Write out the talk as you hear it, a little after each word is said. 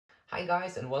Hi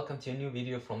guys, and welcome to a new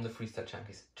video from the Freestyle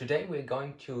Junkies. Today we're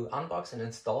going to unbox and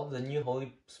install the new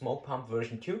Holy Smoke Pump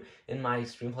version 2 in my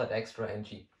Extreme Flat Extra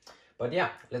NG. But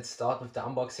yeah, let's start with the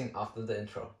unboxing after the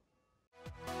intro.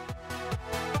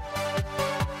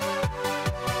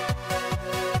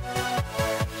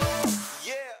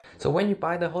 So when you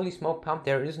buy the Holy Smoke Pump,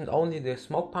 there isn't only the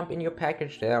smoke pump in your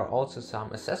package, there are also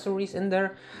some accessories in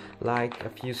there, like a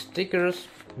few stickers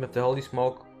with the Holy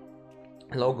Smoke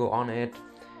logo on it.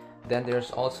 Then there's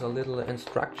also a little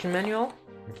instruction manual.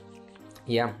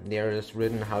 Yeah, there is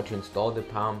written how to install the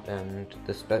pump and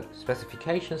the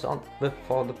specifications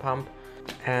for the pump.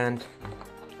 And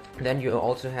then you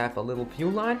also have a little fuel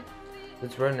line.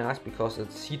 It's very nice because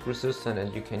it's heat resistant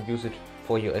and you can use it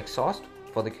for your exhaust,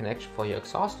 for the connection for your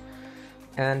exhaust.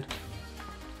 And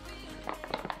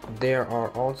there are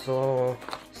also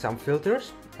some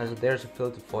filters. Also there's a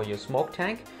filter for your smoke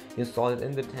tank. You install it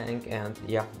in the tank, and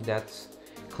yeah, that's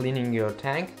cleaning your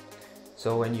tank.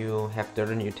 So when you have dirt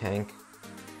in your tank,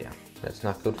 yeah, that's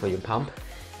not good for your pump.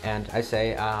 And I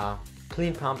say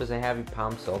clean pump is a heavy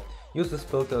pump, so use this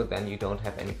filter, then you don't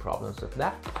have any problems with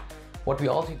that. What we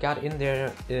also got in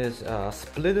there is a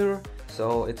splitter,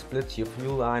 so it splits your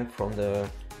fuel line from the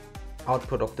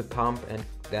output of the pump, and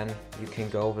then you can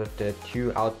go with the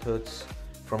two outputs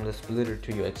from the splitter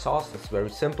to your exhaust. It's very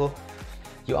simple.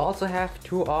 You also have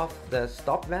two of the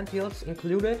stop ventils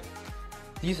included.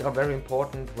 These are very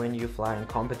important when you fly in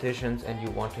competitions and you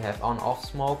want to have on-off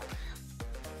smoke.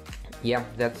 Yeah,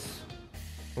 that's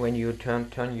when you turn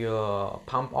your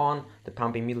pump on, the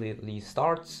pump immediately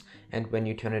starts, and when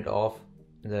you turn it off,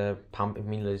 the pump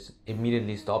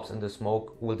immediately stops and the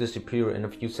smoke will disappear in a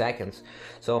few seconds.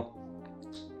 So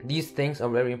these things are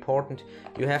very important.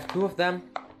 You have two of them,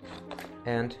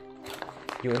 and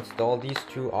you install these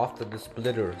two after the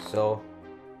splitter. So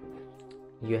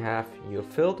you have your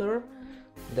filter,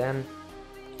 then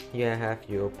you have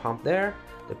your pump there.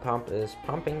 The pump is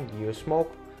pumping your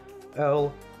smoke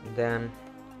oil. Then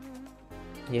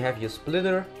you have your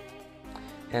splitter,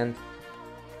 and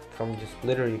from your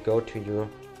splitter you go to your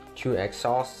two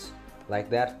exhausts like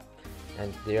that,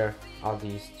 and there are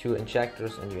these two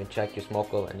injectors, and you inject your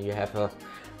smoke oil and you have a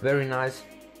very nice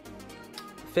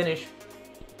finish.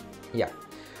 Yeah.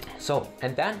 So,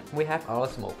 and then we have our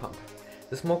smoke pump.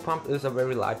 The smoke pump is a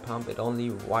very light pump. It only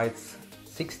weighs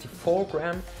 64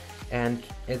 grams and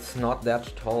it's not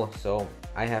that tall, so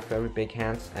I have very big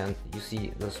hands, and you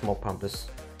see the smoke pump is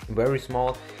very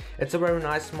small. It's a very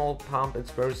nice small pump.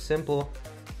 It's very simple.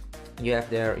 You have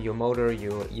there your motor,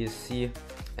 your ESC,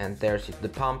 and there's the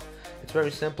pump. It's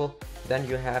very simple. Then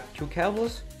you have two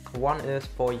cables. One is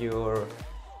for your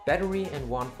battery and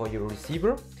one for your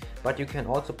receiver. But you can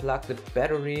also plug the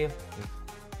battery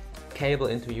cable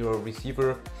into your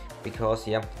receiver, because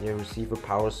yeah, your receiver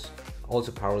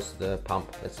also powers the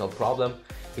pump. It's no problem.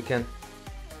 You can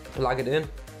plug it in,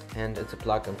 and it's a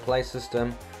plug and play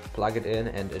system. Plug it in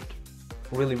and it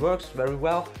really works very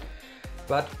well.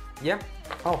 But yeah,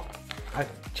 oh, I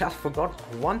just forgot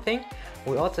one thing.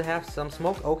 We also have some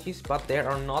smoke okies, but they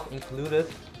are not included.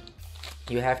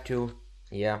 You have to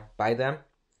buy them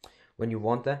when you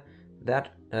want them.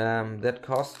 That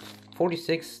cost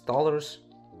 $46,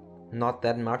 not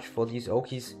that much for these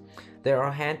okies. They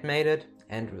are handmade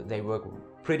and they work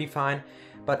pretty fine,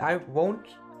 but I won't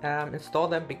install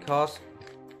them because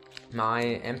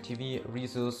my MTV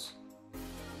resources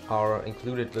are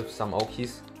included with some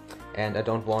okies, and I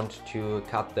don't want to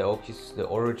cut the okies, the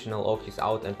original okies,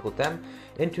 out and put them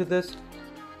into this.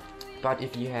 But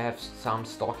if you have some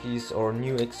stockies or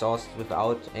new exhausts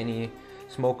without any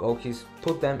smoke okies,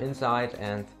 put them inside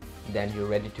and then you're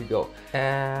ready to go.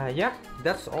 Yeah,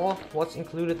 that's all what's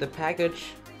included the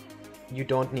package. You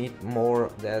don't need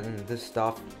more than this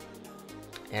stuff,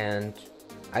 and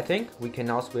I think we can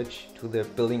now switch to the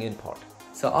building in part.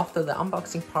 So after the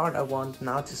unboxing part, I want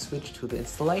now to switch to the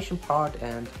installation part,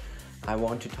 and I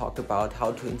want to talk about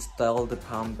how to install the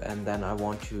pump, and then I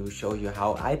want to show you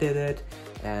how I did it.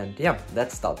 And yeah,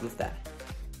 let's start with that.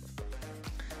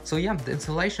 So yeah, the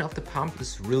installation of the pump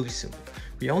is really simple.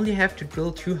 We only have to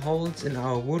drill two holes in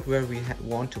our wood where we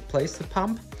want to place the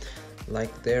pump,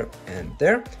 like there, and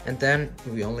then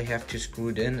we only have to screw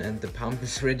it in and the pump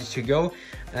is ready to go.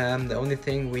 The only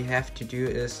thing we have to do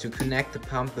is to connect the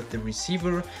pump with the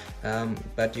receiver,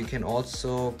 but you can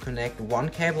also connect one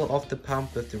cable of the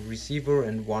pump with the receiver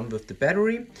and one with the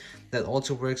battery. That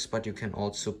also works, but you can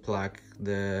also plug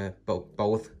the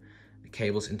both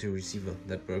cables into the receiver.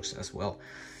 That works as well.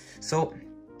 So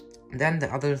then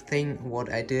the other thing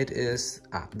what I did is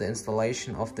the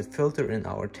installation of the filter in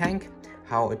our tank,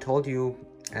 how I told you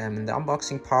in the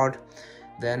unboxing part.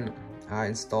 Then I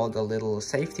installed a little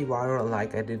safety wire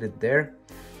like I did it there.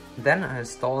 Then I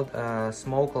installed a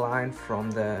smoke line from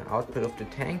the output of the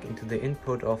tank into the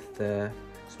input of the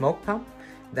smoke pump.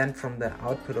 Then from the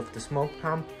output of the smoke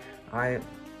pump I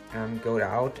go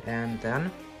out, and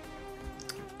then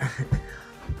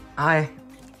I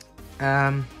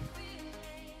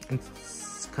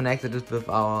connected it with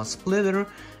our splitter,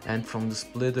 and from the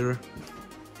splitter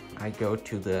I go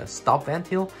to the stop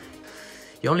ventile.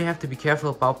 You only have to be careful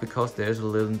about, because there's a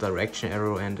little direction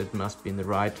arrow and it must be in the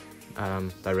right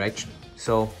direction.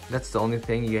 So that's the only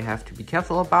thing you have to be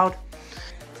careful about.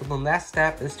 So the last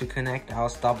step is to connect our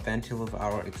stop ventile with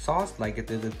our exhaust like I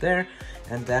did it there,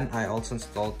 and then I also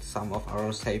installed some of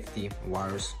our safety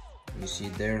wires. You see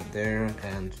there,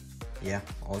 and yeah,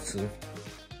 also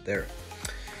there.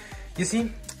 You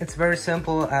see, it's very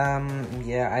simple.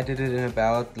 Yeah, I did it in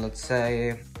about, let's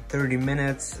say, 30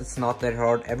 minutes. It's not that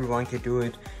hard, everyone can do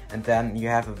it, and then you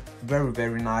have a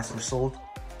very nice result,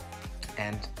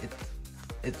 and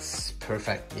it's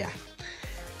perfect. Yeah.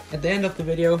 At the end of the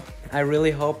video, I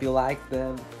really hope you liked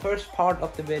the first part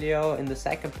of the video. In the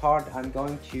second part, I'm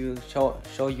going to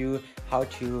show you how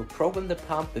to program the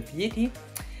pump with Yeti.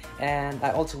 And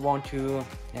I also want to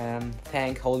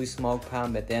thank Holy Smoke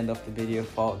Pump at the end of the video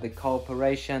for the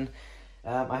cooperation.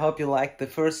 I hope you liked the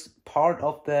first part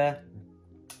of the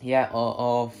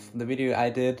video I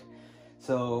did.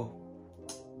 So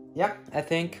yeah, I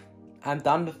think I'm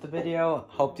done with the video.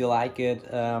 Hope you like it.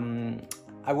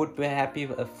 I would be happy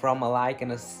from a like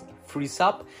and a free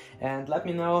sub, and let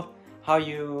me know how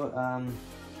you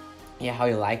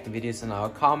like the videos in our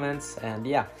comments. And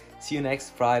yeah, see you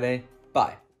next Friday.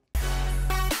 Bye.